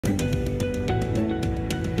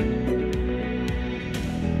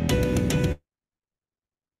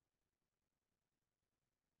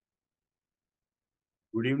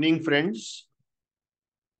Good evening, friends.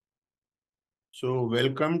 So,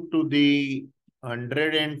 welcome to the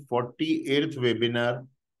 148th webinar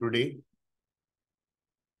today.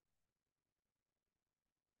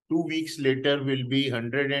 2 weeks later will be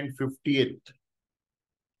 150th.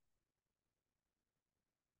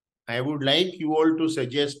 I would like you all to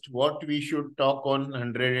suggest what we should talk on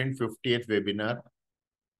 150th webinar.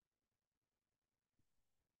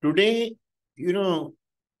 Today,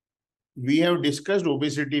 we have discussed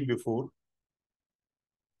obesity before.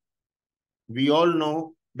 We all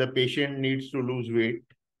know the patient needs to lose weight.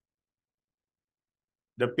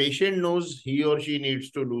 The patient knows he or she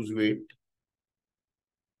needs to lose weight.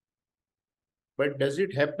 But does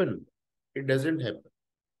it happen? It doesn't happen.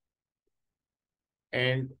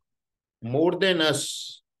 And more than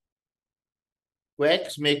us,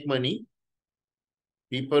 quacks make money.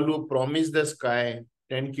 People who promise the sky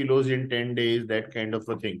 10 kilos in 10 days, that kind of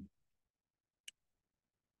a thing.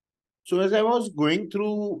 So as I was going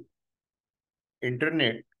through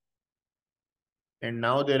internet, and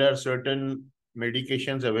now there are certain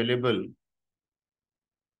medications available,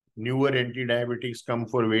 newer anti-diabetics come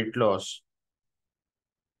for weight loss.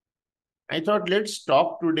 I thought, let's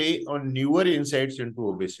talk today on newer insights into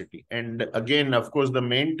obesity. And again, of course, the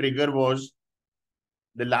main trigger was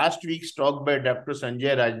the last week's talk by Dr.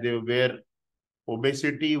 Sanjay Rajdev, where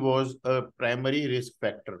obesity was a primary risk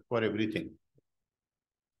factor for everything.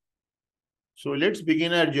 So let's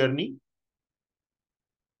begin our journey.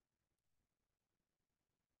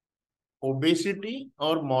 Obesity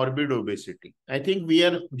or morbid obesity? I think we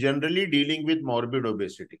are generally dealing with morbid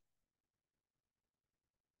obesity.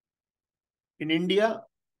 In India,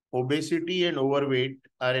 obesity and overweight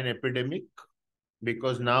are an epidemic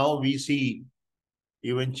because now we see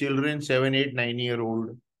even children, 7, 8,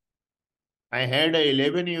 9-year-old. I had an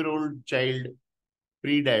 11-year-old child,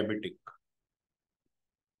 pre-diabetic,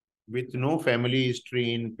 with no family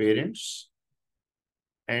history in parents.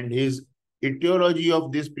 And his etiology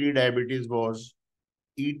of this pre-diabetes was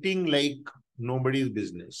eating like nobody's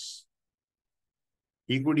business.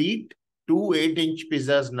 He could eat 2 8-inch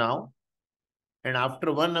pizzas now, and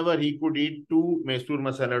after 1 hour, he could eat 2 Mysore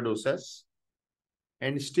masala dosas,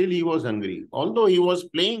 and still he was hungry. Although he was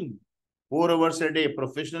playing 4 hours a day,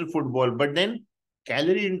 professional football, but then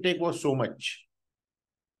calorie intake was so much.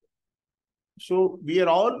 So we are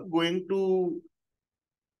all going to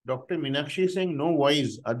Dr. Meenakshi saying, no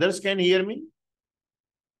voice. Others can hear me?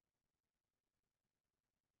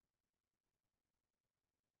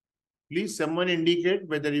 Please, someone indicate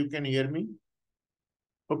whether you can hear me.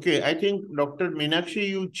 Okay, I think Dr. Meenakshi,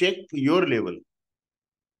 you check your level.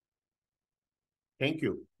 Thank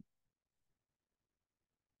you.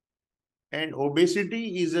 And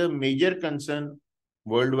obesity is a major concern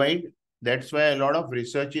worldwide. That's why a lot of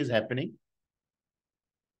research is happening.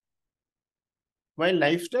 While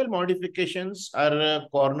lifestyle modifications are a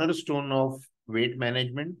cornerstone of weight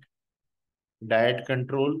management, diet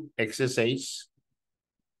control, exercise,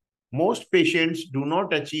 most patients do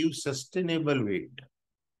not achieve sustainable weight.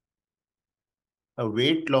 A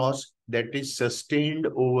weight loss that is sustained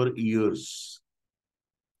over years.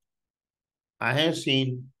 I have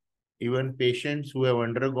seen even patients who have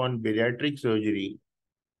undergone bariatric surgery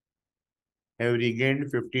have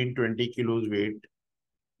regained 15-20 kilos weight.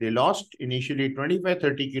 They lost initially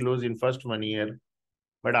 25-30 kilos in first 1 year,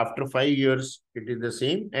 but after 5 years, it is the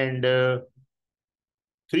same. And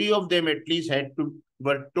 3 of them at least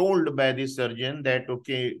were told by the surgeon that,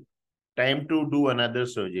 okay, time to do another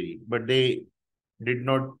surgery, but they did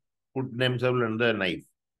not put themselves under a knife.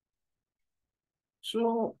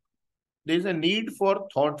 So there's a need for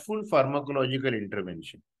thoughtful pharmacological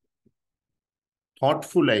intervention.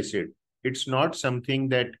 Thoughtful, I said. It's not something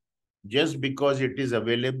that just because it is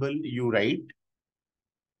available, you write,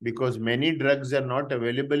 because many drugs are not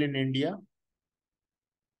available in India.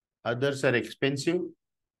 Others are expensive.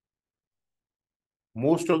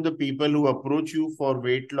 Most of the people who approach you for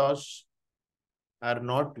weight loss are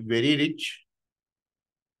not very rich.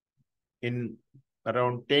 In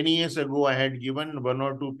around 10 years ago, I had given 1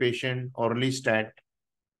 or 2 patients Orlistat,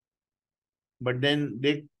 but then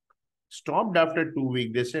they stopped after 2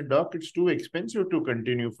 weeks. They said, Doc, it's too expensive to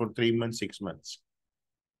continue for 3 months, 6 months.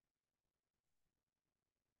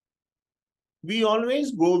 We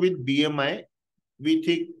always go with BMI. We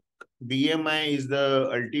think BMI is the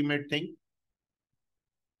ultimate thing,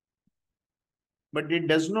 but it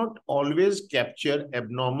does not always capture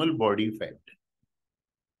abnormal body fat.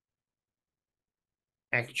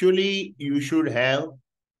 Actually, you should have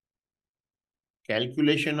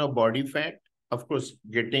calculation of body fat. Of course,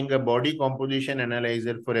 getting a body composition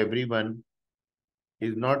analyzer for everyone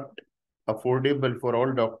is not affordable for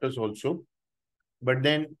all doctors also. But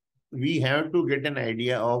then we have to get an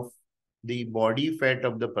idea of the body fat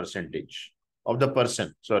of the percentage of the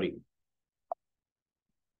person. Sorry.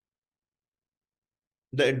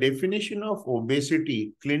 The definition of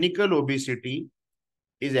obesity, clinical obesity,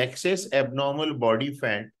 is excess abnormal body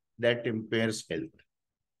fat that impairs health.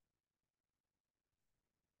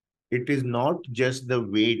 It is not just the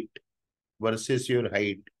weight versus your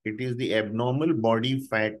height. It is the abnormal body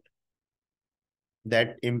fat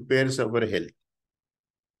that impairs our health.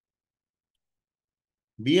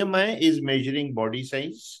 BMI is measuring body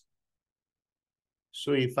size.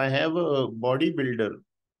 So if I have a bodybuilder,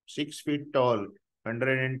 6 feet tall,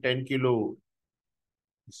 110 kilo,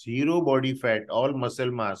 zero body fat, all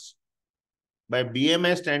muscle mass, by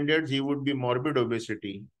BMI standards, he would be morbid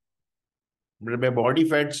obesity. But by body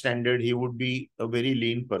fat standard, he would be a very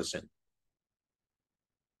lean person.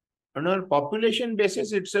 On a population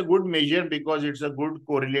basis, it's a good measure because it's a good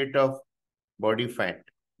correlate of body fat,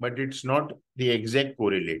 but it's not the exact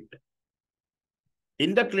correlate.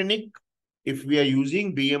 In the clinic, if we are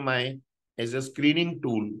using BMI as a screening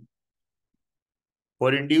tool,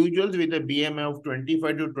 for individuals with a BMI of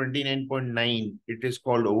 25 to 29.9, it is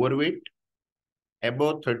called overweight.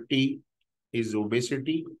 Above 30 is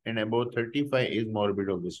obesity, and above 35 is morbid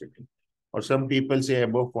obesity. Or some people say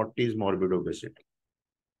above 40 is morbid obesity.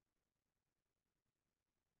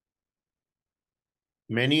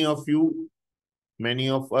 Many of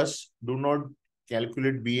us do not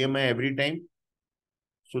calculate BMI every time.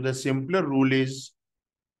 So the simpler rule is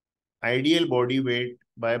ideal body weight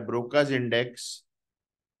by Broca's index,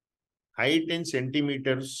 height in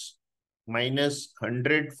centimeters, minus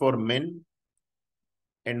 100 for men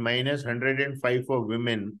and minus 105 for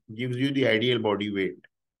women gives you the ideal body weight.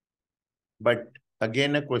 But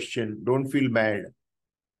again, a question, don't feel bad.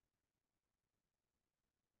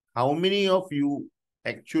 How many of you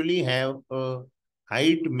actually have a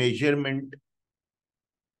height measurement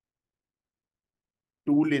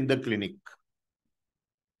tool in the clinic?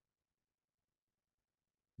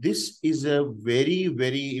 This is a very,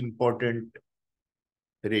 very important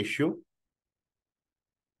ratio,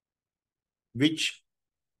 which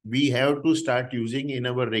we have to start using in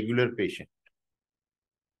our regular patient.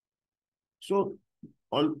 So,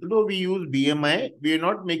 although we use BMI, we are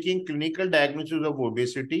not making clinical diagnosis of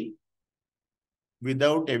obesity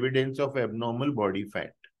without evidence of abnormal body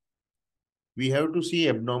fat. We have to see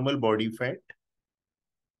abnormal body fat.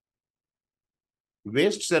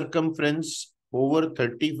 Waist circumference over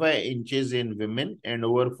 35 inches in women and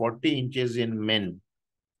over 40 inches in men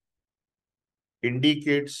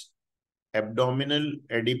indicates abdominal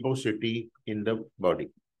adiposity in the body.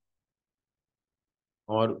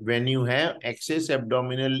 Or when you have excess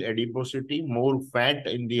abdominal adiposity, more fat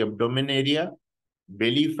in the abdomen area,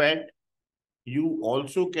 belly fat, you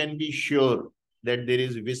also can be sure that there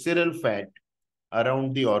is visceral fat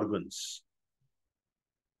around the organs.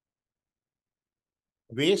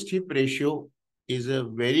 Waist-hip ratio is a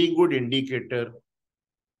very good indicator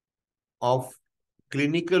of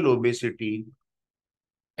clinical obesity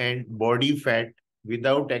and body fat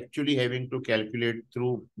without actually having to calculate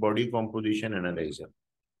through body composition analyzer.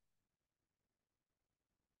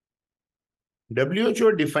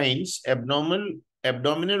 WHO defines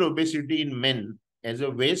abdominal obesity in men as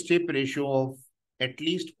a waist-hip ratio of at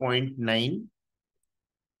least 0.9.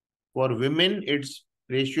 For women, it's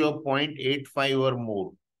ratio of 0.85 or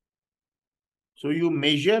more. So you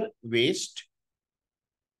measure waist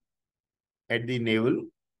at the navel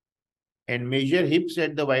and measure hips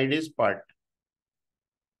at the widest part.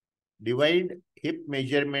 Divide hip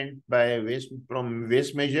measurement by waist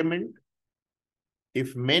measurement.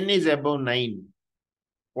 If men is above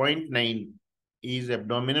 0.9 is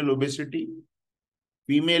abdominal obesity,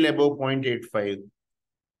 female above 0.85.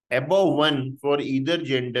 Above 1 for either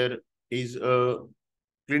gender is a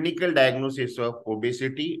clinical diagnosis of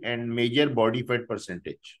obesity and major body fat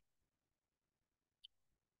percentage.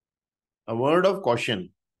 A word of caution.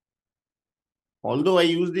 Although I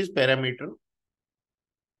use this parameter,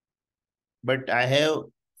 but I have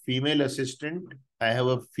female assistant, I have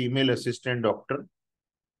a female assistant doctor.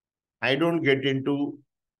 I don't get into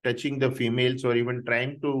touching the females or even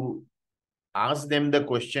trying to ask them the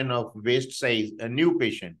question of waist size, a new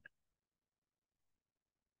patient.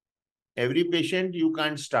 Every patient you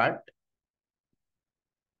can't start.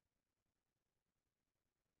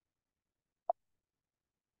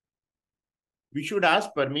 We should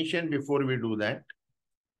ask permission before we do that.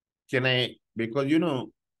 Can I, because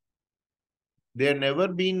they've never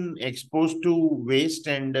been exposed to waist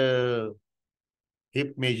and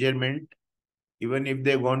hip measurement, even if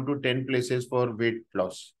they've gone to 10 places for weight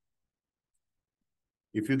loss.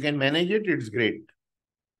 If you can manage it, it's great.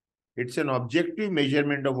 It's an objective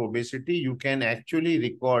measurement of obesity. You can actually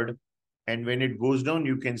record, and when it goes down,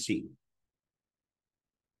 you can see.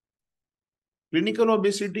 Clinical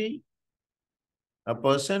obesity, a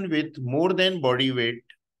person with more than body weight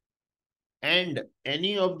and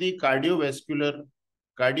any of the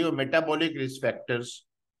cardiometabolic risk factors,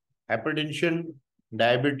 hypertension,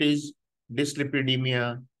 diabetes,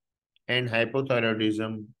 dyslipidemia, and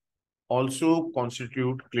hypothyroidism also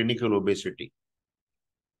constitute clinical obesity.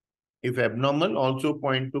 If abnormal, also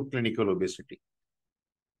point to clinical obesity.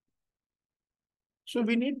 So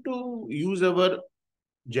we need to use our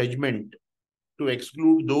judgment to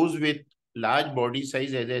exclude those with large body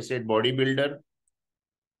size, as I said, bodybuilder,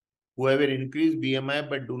 who have an increased BMI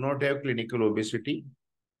but do not have clinical obesity.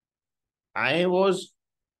 As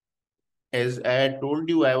I told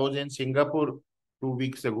you, I was in Singapore 2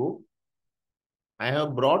 weeks ago. I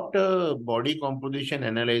have brought a body composition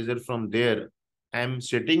analyzer from there. I'm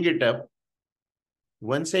setting it up.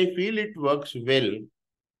 Once I feel it works well,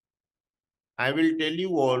 I will tell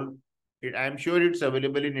you all. I'm sure it's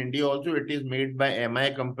available in India also. It is made by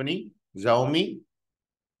MI company, Xiaomi.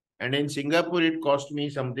 And in Singapore, it cost me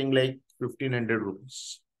something like 1,500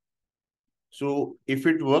 rupees. So if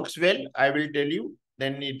it works well, I will tell you,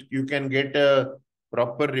 then you can get a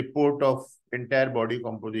proper report of entire body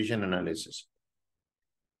composition analysis.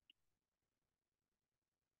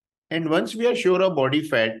 And once we are sure of body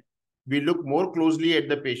fat, we look more closely at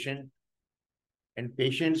the patient and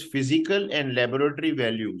patient's physical and laboratory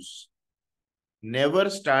values. Never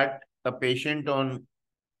start a patient on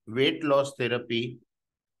weight loss therapy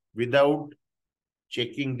without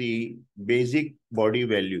checking the basic body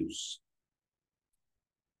values.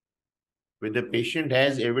 Whether the patient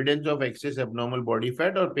has evidence of excess abnormal body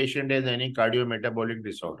fat or patient has any cardiometabolic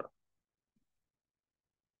disorder.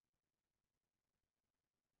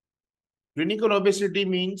 Clinical obesity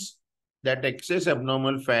means that excess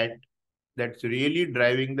abnormal fat that's really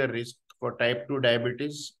driving the risk for type 2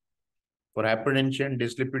 diabetes, for hypertension,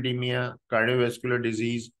 dyslipidemia, cardiovascular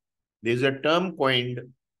disease. There's a term coined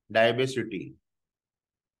diabesity.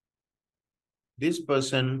 This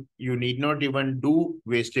person, you need not even do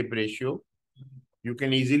waist-hip ratio. You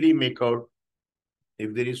can easily make out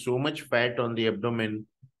if there is so much fat on the abdomen,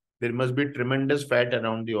 there must be tremendous fat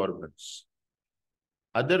around the organs.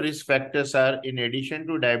 Other risk factors are, in addition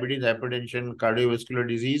to diabetes, hypertension, cardiovascular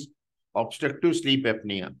disease, obstructive sleep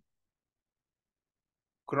apnea,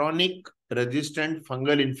 chronic resistant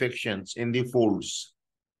fungal infections in the folds.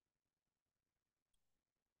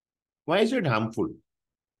 Why is it harmful?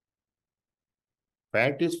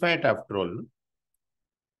 Fat is fat after all.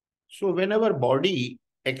 So when our body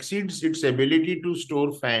exceeds its ability to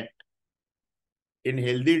store fat in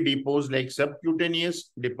healthy depots, like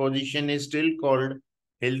subcutaneous deposition is still called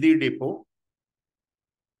healthy depot,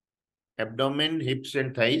 abdomen, hips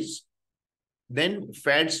and thighs, then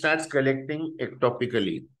fat starts collecting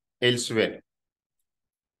ectopically elsewhere.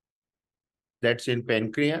 That's in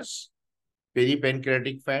pancreas,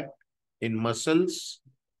 peripancreatic fat, in muscles,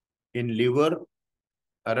 in liver,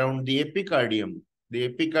 around the epicardium, the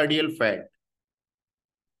epicardial fat,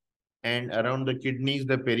 and around the kidneys,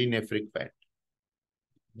 the perinephric fat.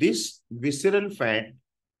 This visceral fat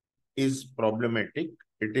is problematic.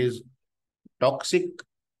 It is toxic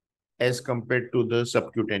as compared to the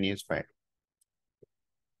subcutaneous fat.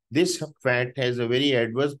 This fat has a very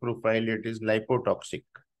adverse profile. It is lipotoxic.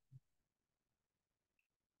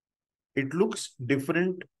 It looks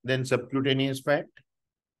different than subcutaneous fat.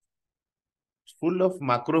 It's full of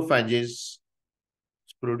macrophages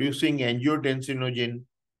producing angiotensinogen,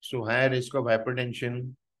 so higher risk of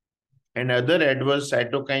hypertension, and other adverse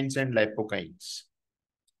cytokines and lipokines.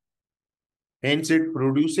 Hence, it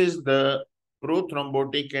produces the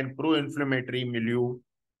prothrombotic and pro-inflammatory milieu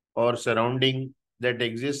or surrounding that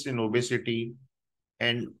exists in obesity,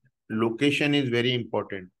 and location is very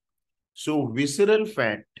important. So visceral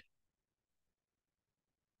fat,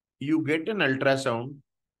 you get an ultrasound,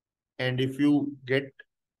 and if you get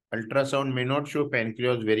ultrasound may not show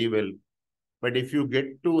pancreas very well, but if you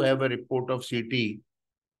get to have a report of CT,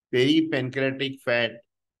 peripancreatic fat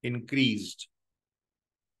increased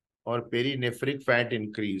or perinephric fat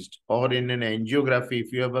increased, or in an angiography,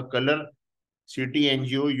 if you have a color CT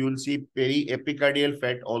angio, you will see periepicardial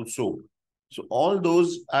fat also. So all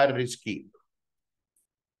those are risky.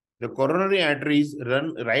 The coronary arteries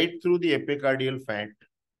run right through the epicardial fat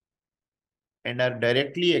and are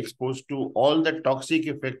directly exposed to all the toxic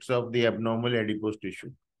effects of the abnormal adipose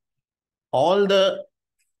tissue. All the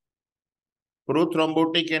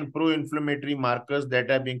prothrombotic and pro-inflammatory markers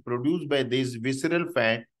that are being produced by this visceral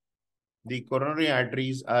fat the coronary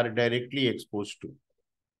arteries are directly exposed to.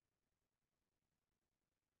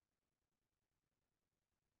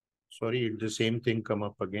 Sorry, it's the same thing come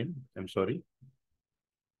up again. I'm sorry.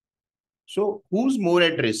 So who's more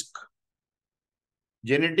at risk?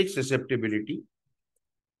 Genetic susceptibility.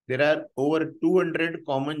 There are over 200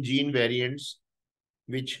 common gene variants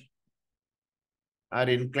which are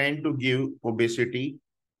inclined to give obesity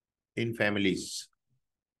in families.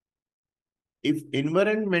 If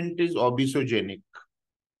environment is obesogenic,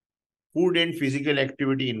 food and physical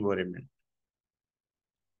activity environment.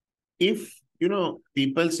 If,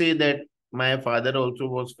 people say that my father also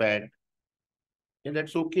was fat, and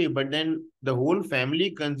that's okay, but then the whole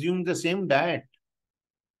family consumes the same diet.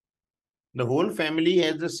 The whole family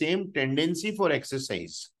has the same tendency for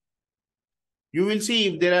exercise. You will see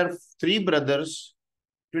if there are three brothers,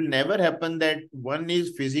 it will never happen that one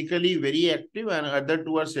is physically very active and other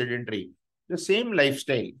two are sedentary. The same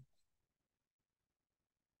lifestyle.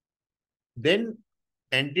 Then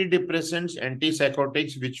antidepressants,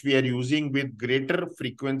 antipsychotics, which we are using with greater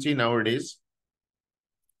frequency nowadays,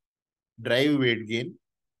 drive weight gain.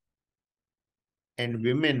 And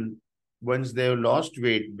women, once they have lost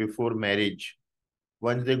weight before marriage,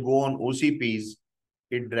 once they go on OCPs,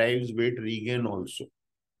 it drives weight regain also.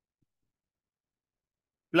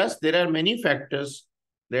 Plus, there are many factors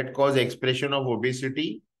that cause expression of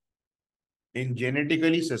obesity in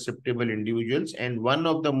genetically susceptible individuals. And one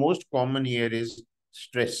of the most common here is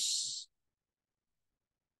stress.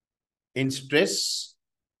 In stress,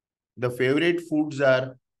 the favorite foods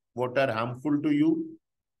are what are harmful to you: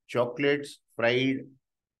 chocolates, fried.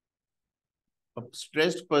 A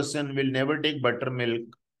stressed person will never take buttermilk,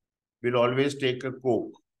 will always take a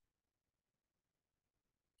Coke.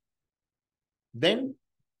 Then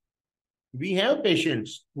we have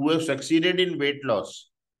patients who have succeeded in weight loss,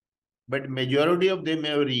 but majority of them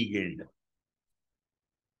have regained.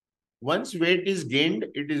 Once weight is gained,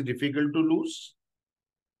 it is difficult to lose.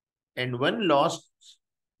 And once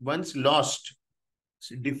lost,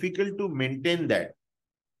 it's difficult to maintain that.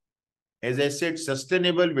 As I said,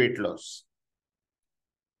 sustainable weight loss.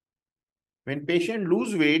 When patients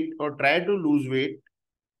lose weight or try to lose weight,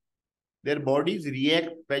 their bodies react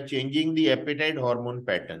by changing the appetite hormone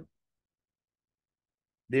pattern.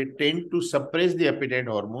 They tend to suppress the appetite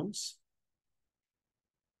hormones,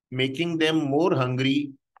 making them more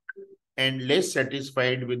hungry and less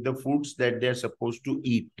satisfied with the foods that they are supposed to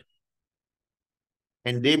eat.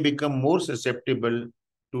 And they become more susceptible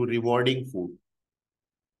to rewarding food.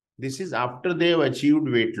 This is after they have achieved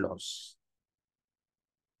weight loss.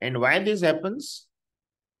 And why this happens?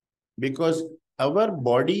 Because our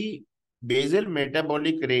body basal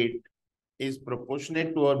metabolic rate is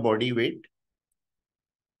proportionate to our body weight.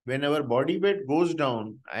 When our body weight goes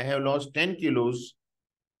down, I have lost 10 kilos,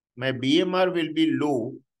 my BMR will be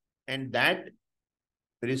low, and that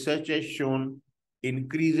research has shown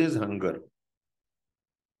increases hunger.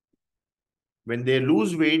 When they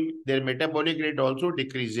lose weight, their metabolic rate also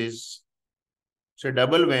decreases. So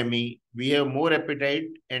double whammy, we have more appetite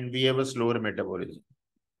and we have a slower metabolism.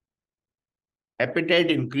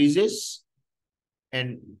 Appetite increases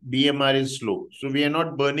and BMR is slow. So we are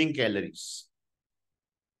not burning calories.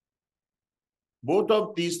 Both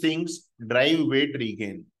of these things drive weight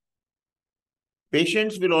regain.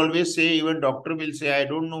 Patients will always say, even doctor will say, I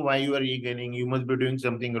don't know why you are regaining. You must be doing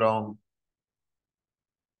something wrong.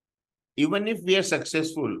 Even if we are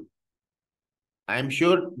successful, I'm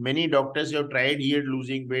sure many doctors have tried here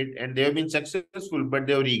losing weight and they have been successful, but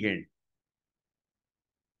they have regained.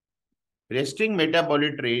 Resting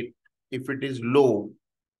metabolic rate, if it is low,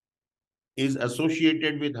 is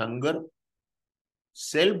associated with hunger,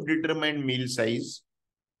 self-determined meal size.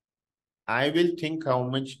 I will think how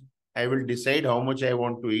much, I will decide how much I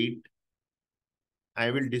want to eat.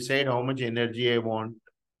 I will decide how much energy I want,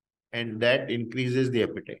 and that increases the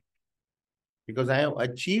appetite. Because I have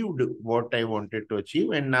achieved what I wanted to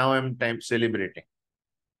achieve, and now I'm celebrating.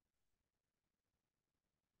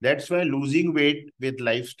 That's why losing weight with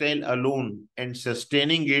lifestyle alone and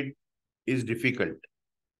sustaining it is difficult.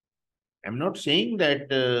 I'm not saying that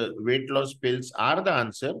weight loss pills are the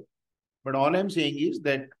answer, but all I'm saying is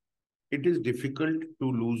that it is difficult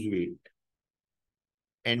to lose weight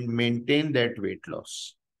and maintain that weight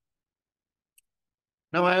loss.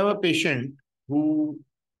 Now, I have a patient who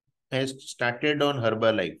has started on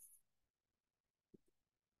Herbalife.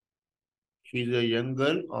 She's a young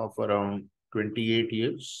girl of around 28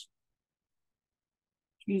 years.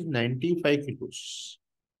 She's 95 kilos.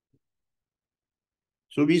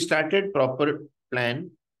 So we started proper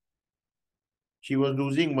plan. She was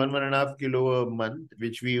losing 1.5 kilo a month,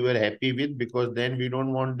 which we were happy with because then we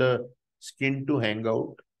don't want the skin to hang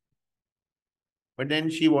out. But then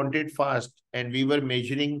she wanted fast, and we were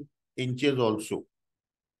measuring inches also.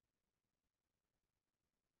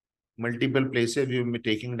 Multiple places we were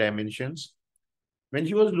taking dimensions. When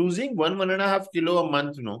she was losing 1.5 kilo a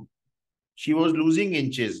month, no, she was losing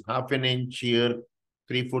inches, half an inch here,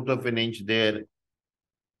 3/4 of an inch there.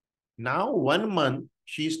 Now 1 month,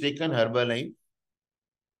 she's taken Herbalife.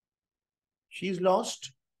 She's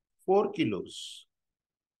lost 4 kilos,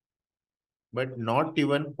 but not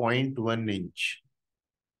even 0.1 inch.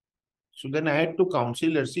 So then I had to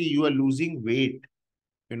counsel her, see, you are losing weight.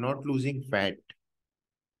 You're not losing fat.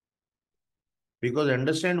 Because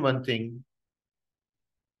understand one thing,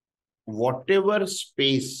 whatever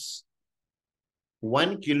space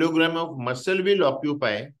 1 kilogram of muscle will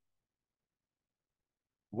occupy,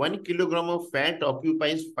 1 kilogram of fat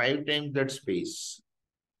occupies 5 times that space.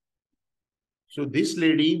 So this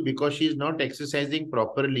lady, because she is not exercising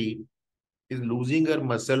properly, is losing her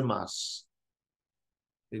muscle mass.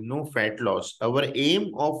 There is no fat loss. Our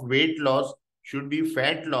aim of weight loss should be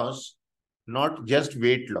fat loss, not just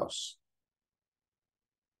weight loss.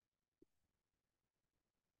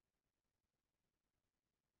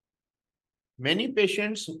 Many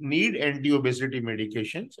patients need anti-obesity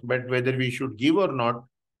medications, but whether we should give or not,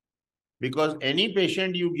 because any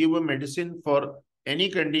patient you give a medicine for any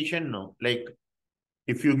condition, no, like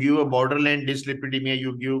if you give a borderline dyslipidemia,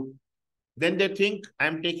 you give, then they think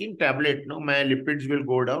I'm taking tablet, no, my lipids will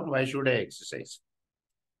go down. Why should I exercise?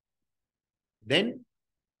 Then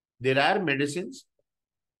there are medicines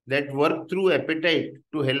that work through appetite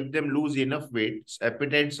to help them lose enough weight,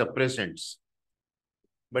 appetite suppressants.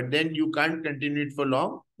 But then you can't continue it for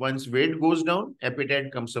long. Once weight goes down,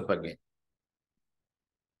 appetite comes up again.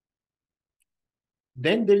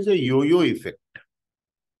 Then there is a yo-yo effect.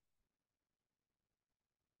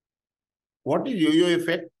 What is yo-yo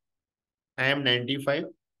effect? I am 95.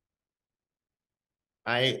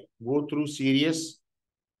 I go through serious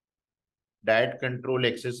diet control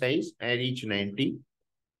exercise. I reach 90.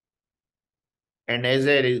 And as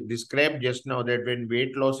I described just now, that when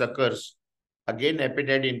weight loss occurs, again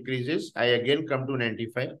appetite increases. I again come to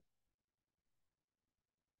 95.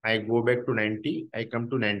 I go back to 90. I come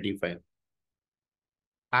to 95.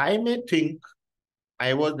 I may think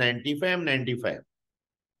I was 95, I'm 95.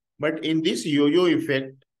 But in this yo-yo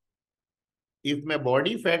effect, if my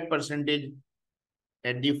body fat percentage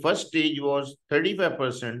at the first stage was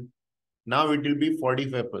 35%, now it will be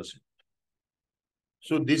 45%.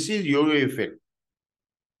 So this is yo-yo effect.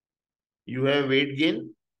 You have weight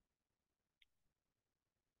gain,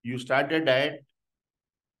 you start a diet,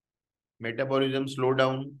 metabolism slow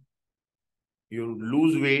down, you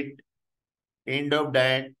lose weight, end of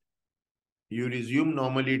diet, you resume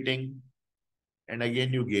normal eating, and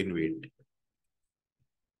again you gain weight.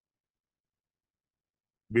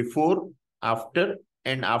 Before, after,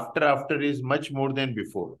 and after is much more than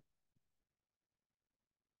before.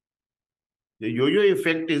 The yo-yo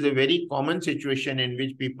effect is a very common situation in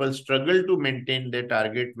which people struggle to maintain their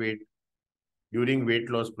target weight during weight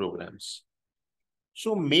loss programs.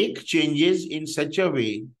 So make changes in such a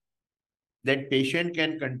way that patient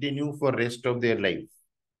can continue for rest of their life.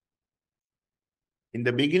 In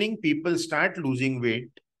the beginning, people start losing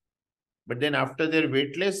weight, but then after they're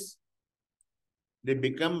weightless, they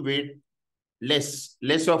become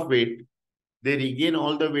less of weight. They regain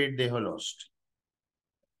all the weight they have lost.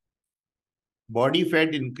 Body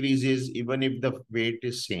fat increases even if the weight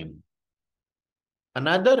is same.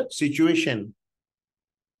 Another situation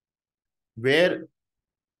where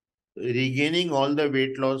regaining all the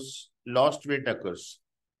lost weight occurs.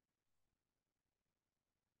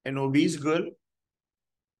 An obese girl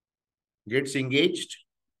gets engaged.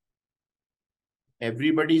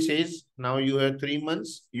 Everybody says, now you have 3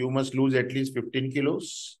 months, you must lose at least 15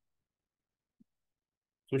 kilos.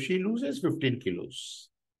 So she loses 15 kilos.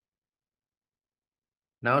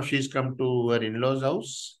 Now she's come to her in-laws'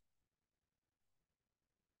 house.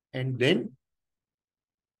 And then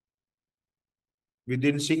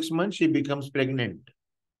within 6 months, she becomes pregnant.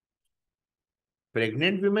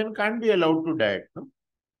 Pregnant women can't be allowed to diet, no?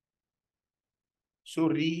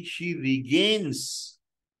 So she regains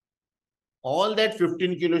all that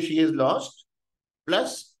 15 kilos she has lost,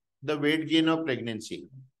 plus the weight gain of pregnancy.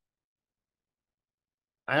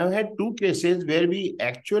 I have had 2 cases where we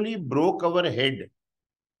actually broke our head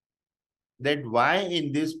that why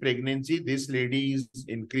in this pregnancy, this lady is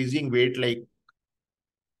increasing weight like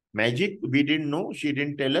magic. We didn't know. She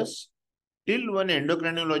didn't tell us. Till one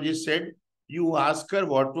endocrinologist said, you ask her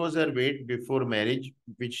what was her weight before marriage,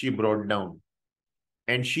 which she brought down.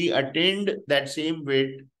 And she attained that same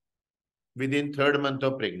weight within 3rd month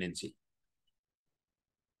of pregnancy.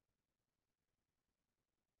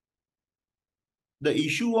 The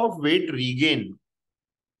issue of weight regain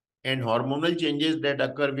and hormonal changes that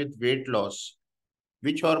occur with weight loss.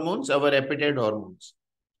 Which hormones? Our appetite hormones.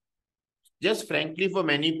 Just frankly, for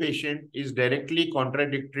many patients, is directly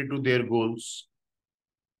contradictory to their goals,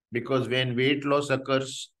 because when weight loss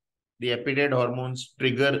occurs, the appetite hormones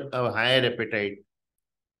trigger a higher appetite,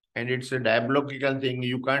 and it's a diabolical thing.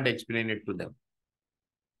 You can't explain it to them.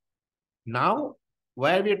 Now,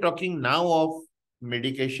 why are we talking now of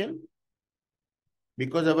medication?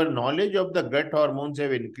 Because our knowledge of the gut hormones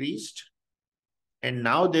have increased, and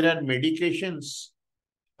now there are medications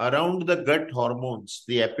around the gut hormones,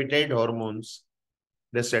 the appetite hormones,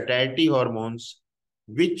 the satiety hormones,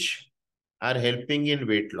 which are helping in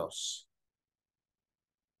weight loss.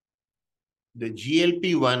 The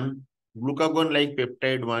GLP-1, glucagon-like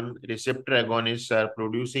peptide 1 receptor agonists are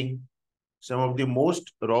producing some of the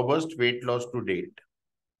most robust weight loss to date.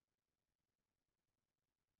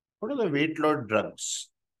 What are the weight loss drugs?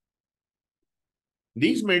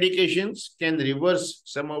 These medications can reverse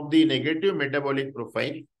some of the negative metabolic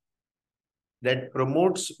profile that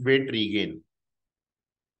promotes weight regain.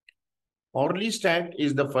 Orlistat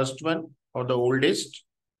is the first one or the oldest,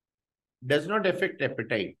 does not affect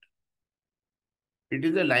appetite. It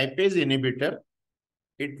is a lipase inhibitor.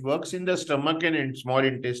 It works in the stomach and in small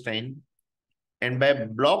intestine, and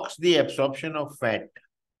blocks the absorption of fat.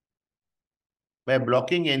 By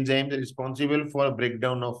blocking enzymes responsible for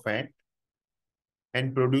breakdown of fat,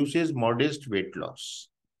 and produces modest weight loss.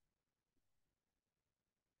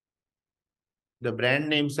 The brand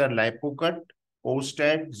names are Lipocut,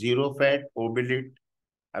 Ostat, Zero Fat, Obilit,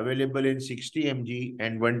 available in 60 mg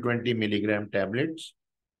and 120 milligram tablets.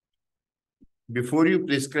 Before you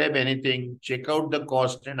prescribe anything, check out the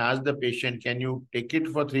cost and ask the patient, can you take it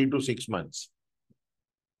for 3 to 6 months?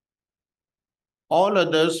 All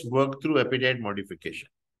others work through appetite modification.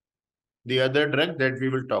 The other drug that we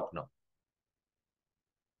will talk now.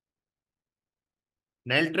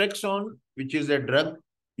 Naltrexone, which is a drug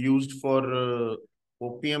used for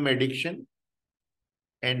opium addiction,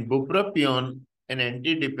 and bupropion, an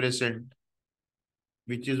antidepressant,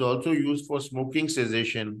 which is also used for smoking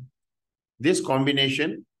cessation. This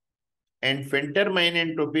combination and phentermine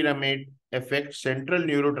and topiramate affect central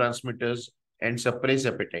neurotransmitters and suppress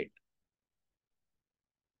appetite.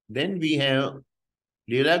 Then we have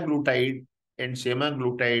liraglutide and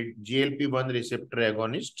semaglutide, GLP-1 receptor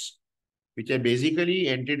agonists, which are basically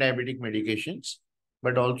anti-diabetic medications,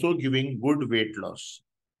 but also giving good weight loss.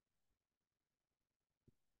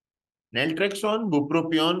 Naltrexone,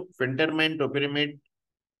 bupropion, phentermine, topiramate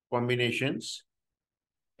combinations,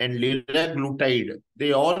 and liraglutide,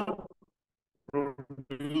 they all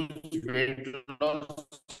produce weight loss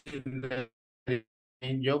in the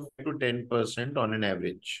range of 5 to 10% on an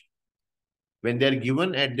average, when they are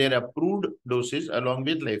given at their approved doses along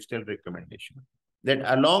with lifestyle recommendation. That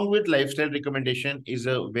along with lifestyle recommendation is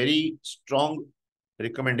a very strong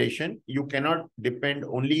recommendation. You cannot depend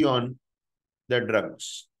only on the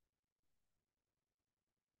drugs.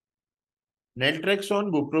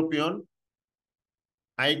 Naltrexone, bupropion,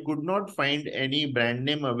 I could not find any brand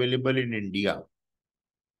name available in India.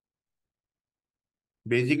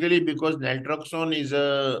 Basically because naltrexone is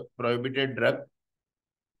a prohibited drug.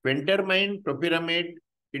 Phentermine, topiramate,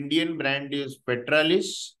 Indian brand is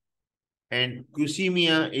Petralis, and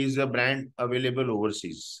Cusimia is a brand available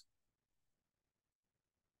overseas.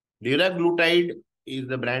 Liraglutide is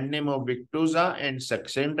the brand name of Victoza and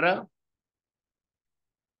Saxendra,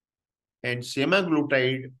 and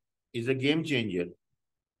semaglutide is a game changer,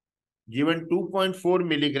 given 2.4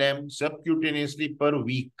 milligram subcutaneously per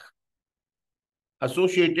week,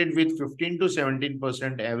 associated with 15 to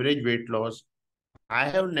 17% average weight loss. I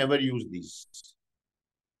have never used these.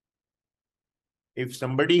 If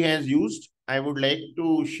somebody has used, I would like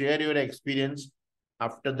to share your experience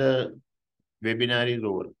after the webinar is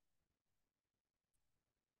over.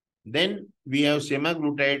 Then we have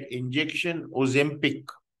semaglutide injection Ozempic.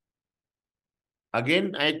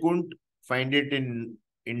 Again, I couldn't find it in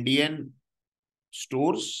Indian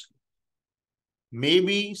stores.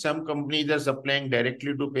 Maybe some companies are supplying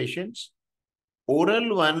directly to patients.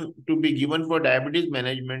 Oral one to be given for diabetes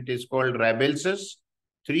management is called Rybelsus,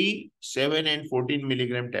 3, 7, and 14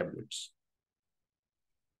 milligram tablets.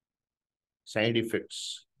 Side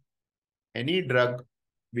effects. Any drug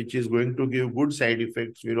which is going to give good side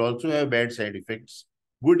effects will also have bad side effects.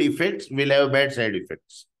 Good effects will have bad side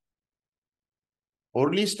effects.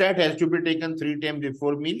 Orlistat has to be taken 3 times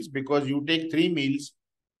before meals, because you take 3 meals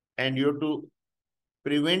and you have to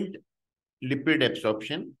prevent lipid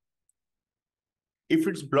absorption. If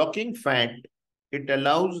it's blocking fat, it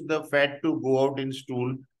allows the fat to go out in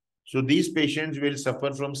stool. So these patients will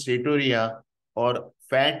suffer from steatorrhea or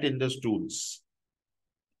fat in the stools.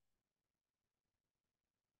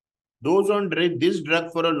 Those on this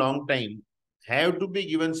drug for a long time have to be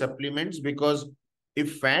given supplements, because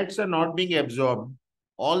if fats are not being absorbed,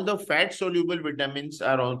 all the fat soluble vitamins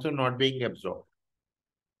are also not being absorbed.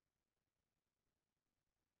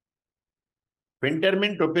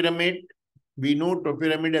 Phentermine, topiramate, we know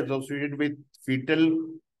topiramate is associated with fetal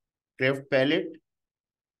cleft palate.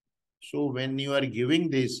 So when you are giving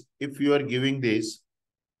this, if you are giving this,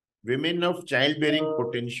 women of childbearing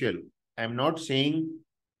potential, I'm not saying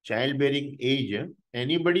childbearing age,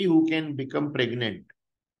 anybody who can become pregnant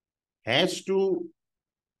has to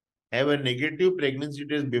have a negative pregnancy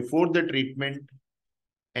test before the treatment,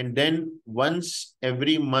 and then once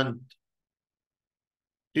every month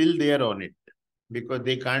till they are on it, because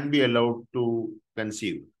they can't be allowed to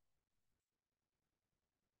conceive.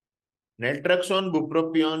 Naltrexone,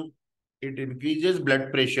 bupropion, it increases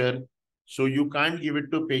blood pressure, so you can't give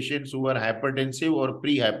it to patients who are hypertensive or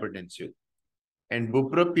pre-hypertensive. And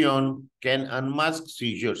bupropion can unmask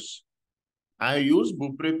seizures. I use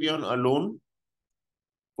bupropion alone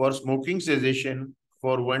for smoking cessation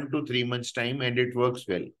for 1 to 3 months time, and it works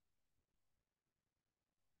well.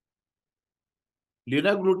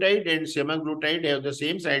 Liraglutide and semaglutide have the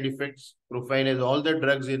same side effects profile as all the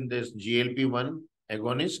drugs in this GLP-1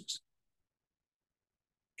 agonists.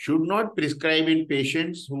 Should not prescribe in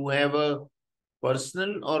patients who have a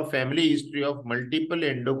personal or family history of multiple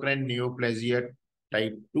endocrine neoplasia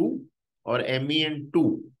type 2 or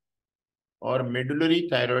MEN2 or medullary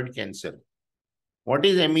thyroid cancer. What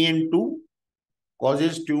is MEN2?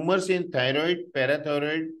 Causes tumors in thyroid,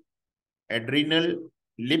 parathyroid, adrenal,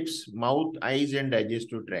 lips, mouth, eyes, and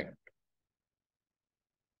digestive tract.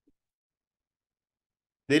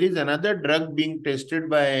 There is another drug being tested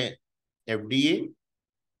by FDA,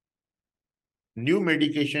 new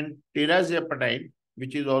medication, tirzepatide,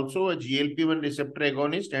 which is also a GLP-1 receptor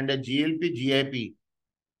agonist and a GLP-GIP,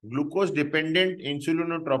 glucose-dependent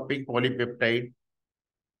insulinotropic polypeptide,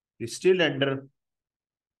 is still under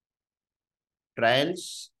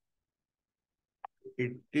trials.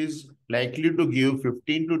 It is likely to give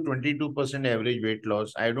 15 to 22% average weight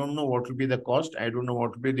loss. I don't know what will be the cost. I don't know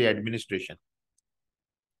what will be the administration.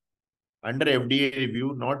 Under FDA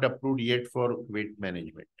review, not approved yet for weight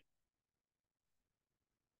management.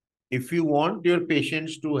 If you want your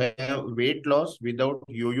patients to have weight loss without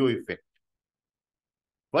yo-yo effect,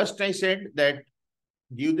 first I said that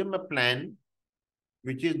give them a plan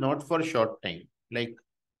which is not for short time. Like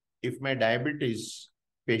if my diabetes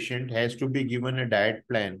patient has to be given a diet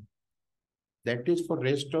plan, that is for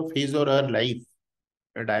rest of his or her life.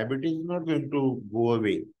 A diabetes is not going to go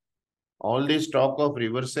away. All this talk of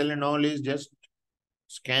reversal and all is just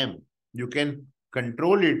scam. You can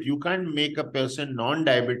control it. You can't make a person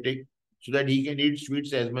non-diabetic so that he can eat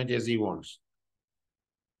sweets as much as he wants.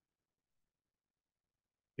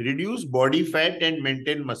 Reduce body fat and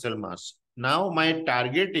maintain muscle mass. Now my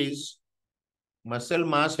target is muscle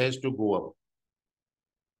mass has to go up.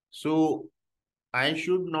 So I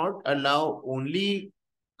should not allow only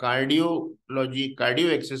cardio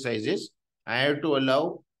exercises. I have to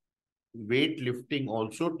allow weight lifting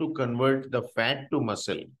also to convert the fat to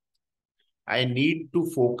muscle. I need to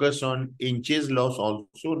focus on inches loss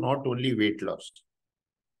also, not only weight loss.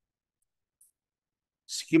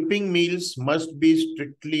 Skipping meals must be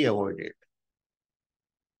strictly avoided.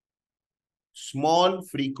 Small,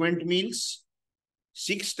 frequent meals,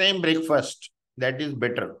 6-time breakfast, that is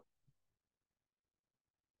better.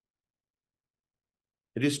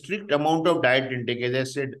 Restrict amount of diet intake, as I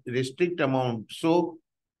said, restrict amount. So,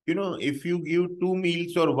 if you give 2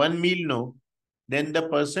 meals or 1 meal, no, then the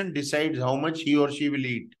person decides how much he or she will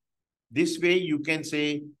eat. This way, you can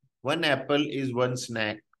say 1 apple is 1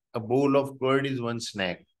 snack, a bowl of curd is 1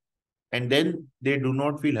 snack, and then they do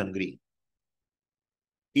not feel hungry.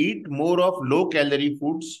 Eat more of low-calorie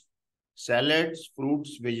foods, salads,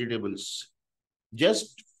 fruits, vegetables.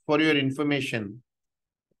 Just for your information,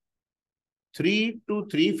 3 to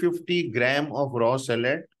 350 gram of raw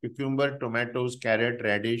salad, cucumber, tomatoes, carrot,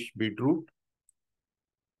 radish, beetroot,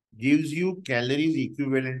 gives you calories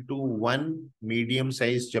equivalent to 1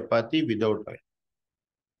 medium-sized chapati without oil.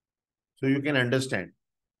 So you can understand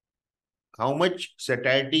how much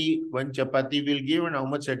satiety 1 chapati will give and how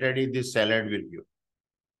much satiety this salad will give.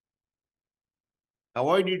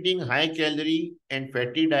 Avoid eating high-calorie and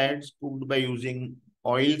fatty diets cooked by using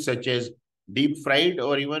oil such as deep fried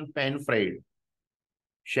or even pan fried.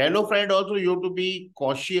 Shallow fried also you have to be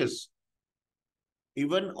cautious.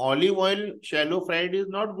 Even olive oil shallow fried is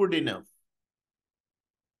not good enough.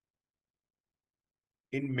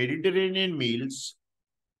 In Mediterranean meals,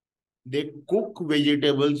 they cook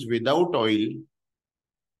vegetables without oil,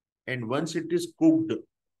 and once it is cooked,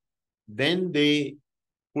 then they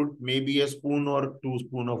put maybe a spoon or 2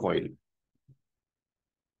 spoons of oil.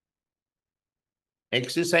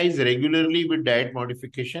 Exercise regularly with diet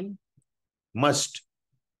modification. Must.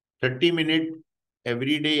 30-minute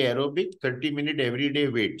everyday aerobic, 30-minute everyday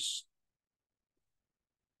weights.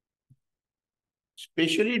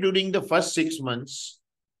 Especially during the first 6 months,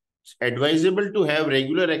 it's advisable to have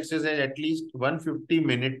regular exercise at least 150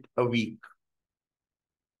 minutes a week.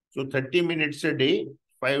 So 30 minutes a day,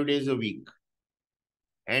 5 days a week.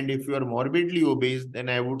 And if you are morbidly obese, then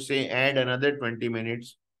I would say add another 20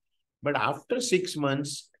 minutes. But after 6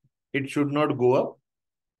 months, it should not go up.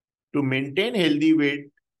 To maintain healthy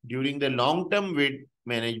weight during the long-term weight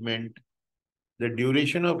management, the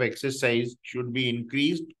duration of exercise should be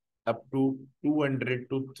increased up to 200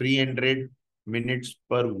 to 300 minutes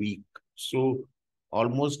per week. So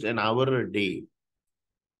almost an hour a day,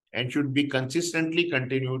 and should be consistently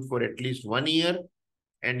continued for at least 1 year.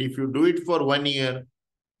 And if you do it for 1 year,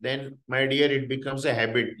 then my dear, it becomes a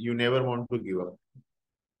habit. You never want to give up.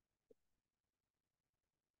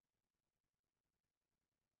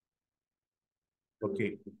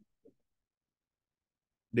 Okay.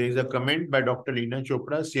 There is a comment by Dr. Leena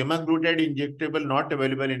Chopra. Semaglutide injectable not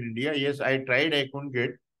available in India. Yes, I tried. I couldn't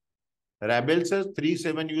get. Rabelsis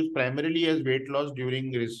 37 used primarily as weight loss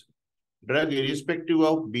during this drug irrespective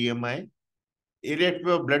of BMI, irrespective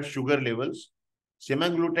of blood sugar levels.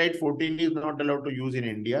 Semaglutide 14 is not allowed to use in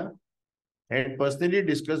India. I had personally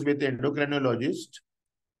discussed with the endocrinologist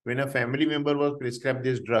when a family member was prescribed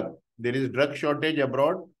this drug. There is drug shortage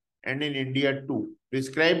abroad and in India too.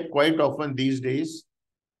 Prescribed quite often these days.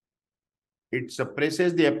 It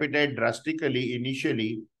suppresses the appetite drastically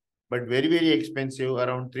initially, but very, very expensive,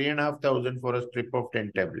 around 3,500 for a strip of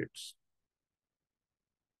 10 tablets.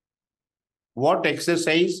 What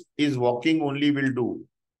exercise is walking only will do?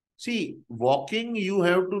 See, walking, you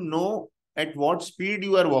have to know at what speed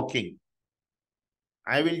you are walking.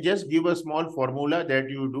 I will just give a small formula that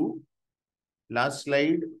you do. Last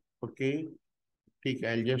slide. Okay.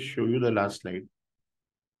 I'll just show you the last slide.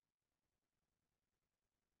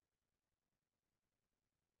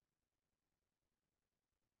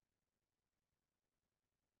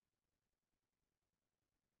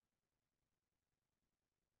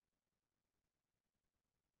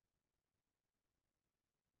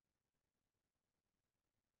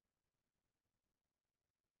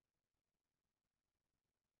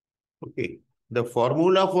 Okay. The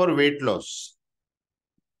formula for weight loss.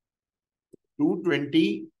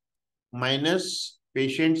 220 minus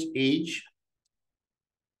patient's age.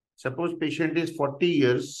 Suppose patient is 40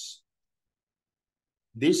 years.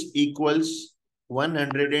 This equals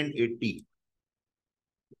 180.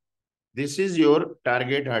 This is your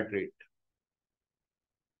target heart rate.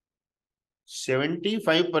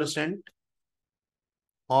 75%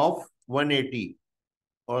 of 180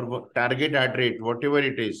 or target heart rate, whatever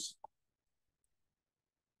it is.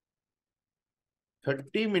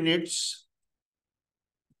 30 minutes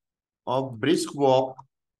of brisk walk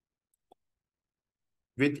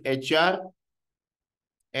with HR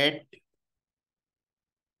at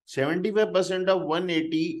 75% of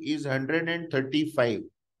 180 is 135.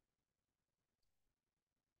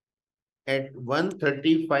 At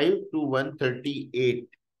 135 to 138.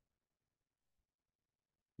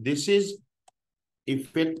 This is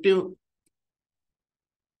effective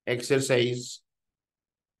exercise.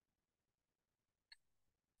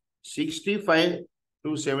 65 to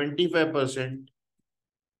 75%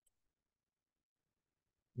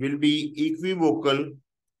 will be equivocal.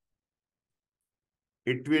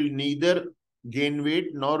 It will neither gain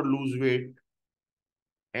weight nor lose weight.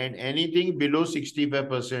 And anything below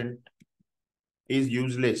 65% is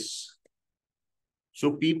useless.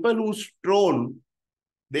 So people who stroll,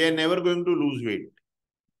 they are never going to lose weight.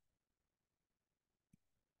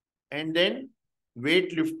 And then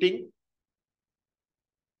weightlifting,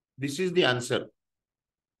 this is the answer.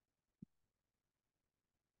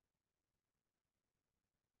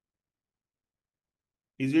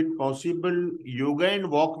 Is it possible yoga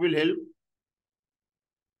and walk will help?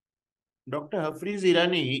 Dr. Hafiz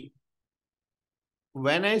Irani,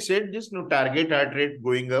 when I said this, no target heart rate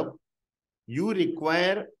going up, you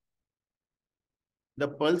require the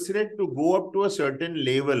pulse rate to go up to a certain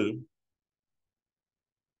level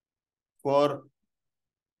for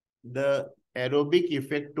the aerobic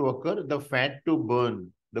effect to occur, the fat to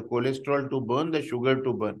burn, the cholesterol to burn, the sugar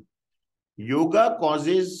to burn. Yoga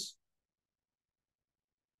causes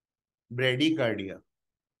bradycardia.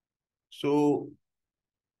 So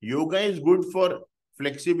yoga is good for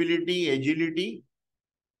flexibility, agility.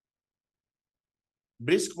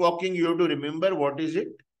 Brisk walking, you have to remember what is it.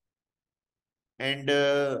 And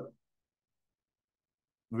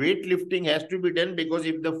weightlifting has to be done because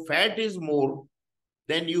if the fat is more,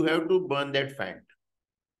 then you have to burn that fat.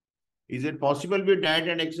 Is it possible with diet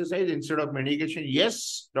and exercise instead of medication?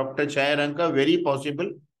 Yes, Dr. Chayaranka, very possible.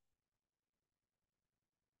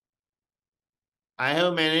 I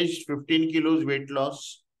have managed 15 kilos weight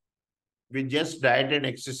loss with just diet and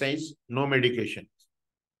exercise, no medication.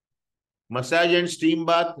 Massage and steam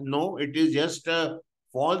bath, no, it is just a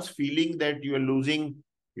false feeling that you are losing,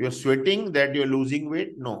 you are sweating, that you are losing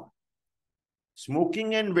weight. No.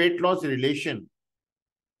 Smoking and weight loss relation.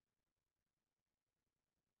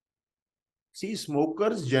 See,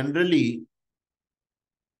 smokers generally,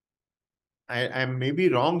 I may be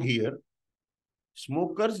wrong here,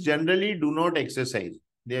 smokers generally do not exercise.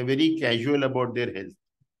 They are very casual about their health.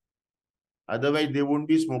 Otherwise, they won't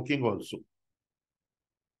be smoking also.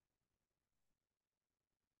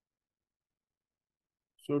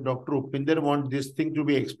 So Dr. Upinder wants this thing to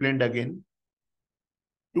be explained again.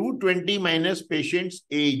 220 minus patient's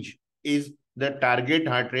age is the target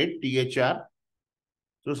heart rate, THR.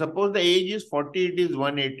 So suppose the age is 40, it is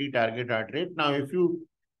 180 target heart rate. Now, if you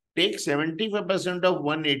take 75% of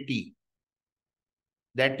 180,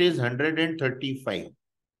 that is 135.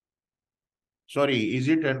 Sorry, is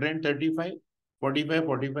it 135? 45,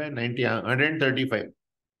 45, 90, 135.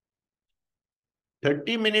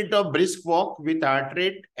 30 minutes of brisk walk with heart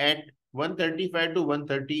rate at 135 to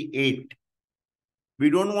 138.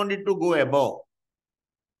 We don't want it to go above.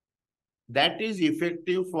 That is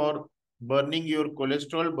effective for burning your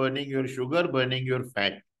cholesterol, burning your sugar, burning your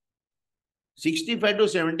fat. 65 to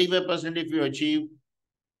 75% if you achieve,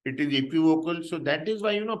 it is equivocal. So that is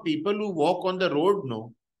why, people who walk on the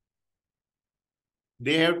road,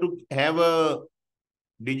 they have to have a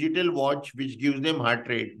digital watch which gives them heart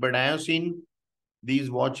rate. But I have seen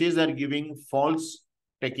these watches are giving false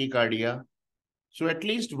tachycardia. So at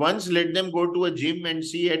least once let them go to a gym and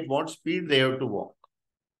see at what speed they have to walk.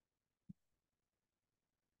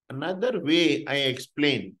 Another way I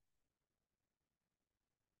explain,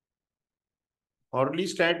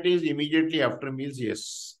 Orlistat is immediately after meals,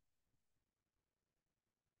 yes.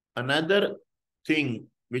 Another thing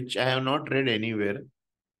which I have not read anywhere,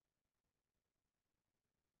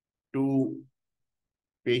 to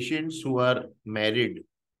patients who are married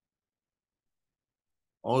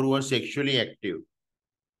or who are sexually active,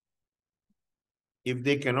 if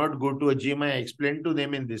they cannot go to a gym, I explain to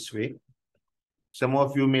them in this way. Some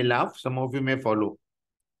of you may laugh, some of you may follow.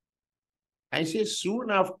 I say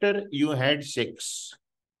soon after you had sex,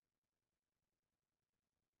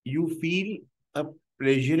 you feel a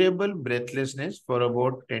pleasurable breathlessness for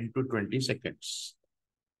about 10 to 20 seconds.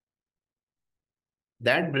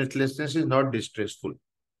 That breathlessness is not distressful.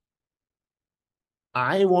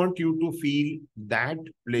 I want you to feel that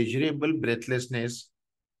pleasurable breathlessness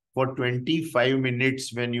for 25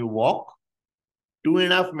 minutes when you walk,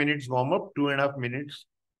 2.5 minutes warm up, 2.5 minutes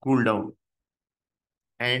cool down.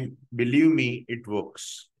 And believe me, it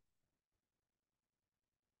works.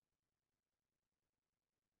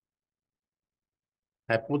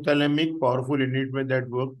 Hypothalamic powerful unit with that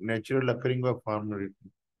work, natural occurring of harmony.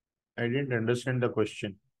 I didn't understand the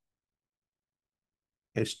question.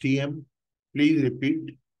 STM, please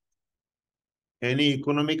repeat. Any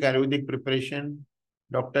economic Ayurvedic preparation?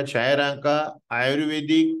 Dr. Chayaranka,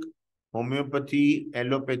 Ayurvedic, homeopathy,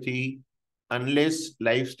 allopathy, unless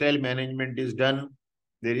lifestyle management is done,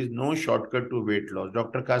 there is no shortcut to weight loss.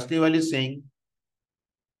 Dr. Kasliwal is saying,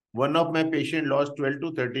 one of my patients lost 12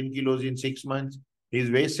 to 13 kilos in 6 months.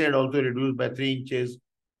 His waist had also reduced by 3 inches,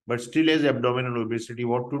 but still has abdominal obesity.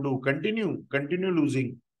 What to do? Continue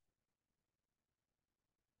losing.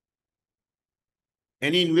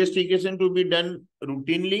 Any investigation to be done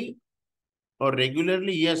routinely or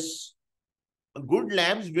regularly? Yes. Good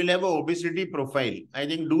labs will have a obesity profile. I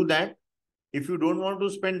think do that. If you don't want to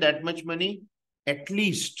spend that much money, at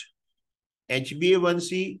least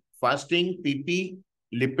HbA1c, fasting, PP,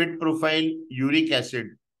 lipid profile, uric acid,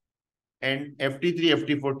 and FT3,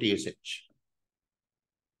 FT4, TSH.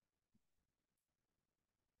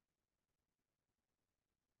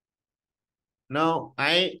 Now,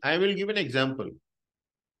 I will give an example.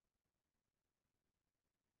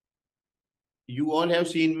 You all have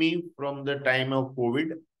seen me from the time of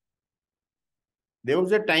COVID. There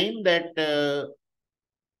was a time that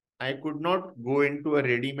I could not go into a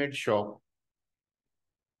ready-made shop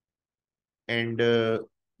and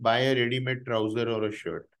buy a ready-made trouser or a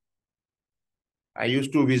shirt. I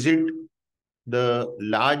used to visit the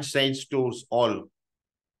large size stores all.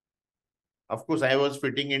 Of course, I was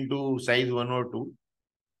fitting into size 1 or 2.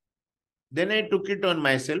 Then I took it on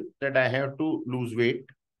myself that I have to lose weight.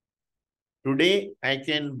 Today, I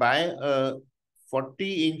can buy a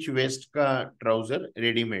 40-inch vest ka trouser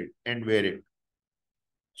ready-made and wear it.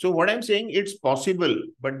 So what I'm saying, it's possible,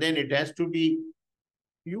 but then it has to be,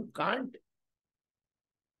 you can't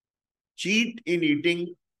cheat in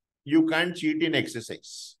eating, you can't cheat in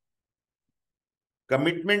exercise.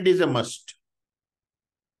 Commitment is a must.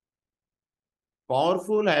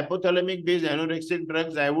 Powerful hypothalamic-based anorexic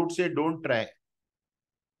drugs, I would say don't try.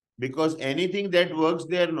 Because anything that works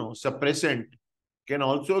there, no, suppressant, can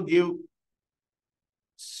also give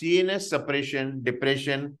CNS suppression,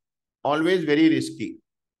 depression, always very risky.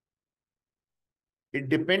 It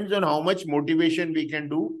depends on how much motivation we can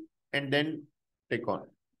do and then take on.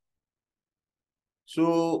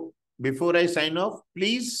 So before I sign off,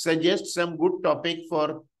 please suggest some good topic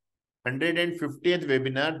for 150th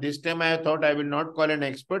webinar. This time I thought I will not call an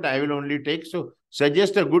expert. I will only take. So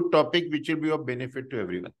suggest a good topic which will be of benefit to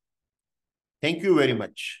everyone. Thank you very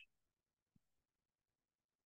much.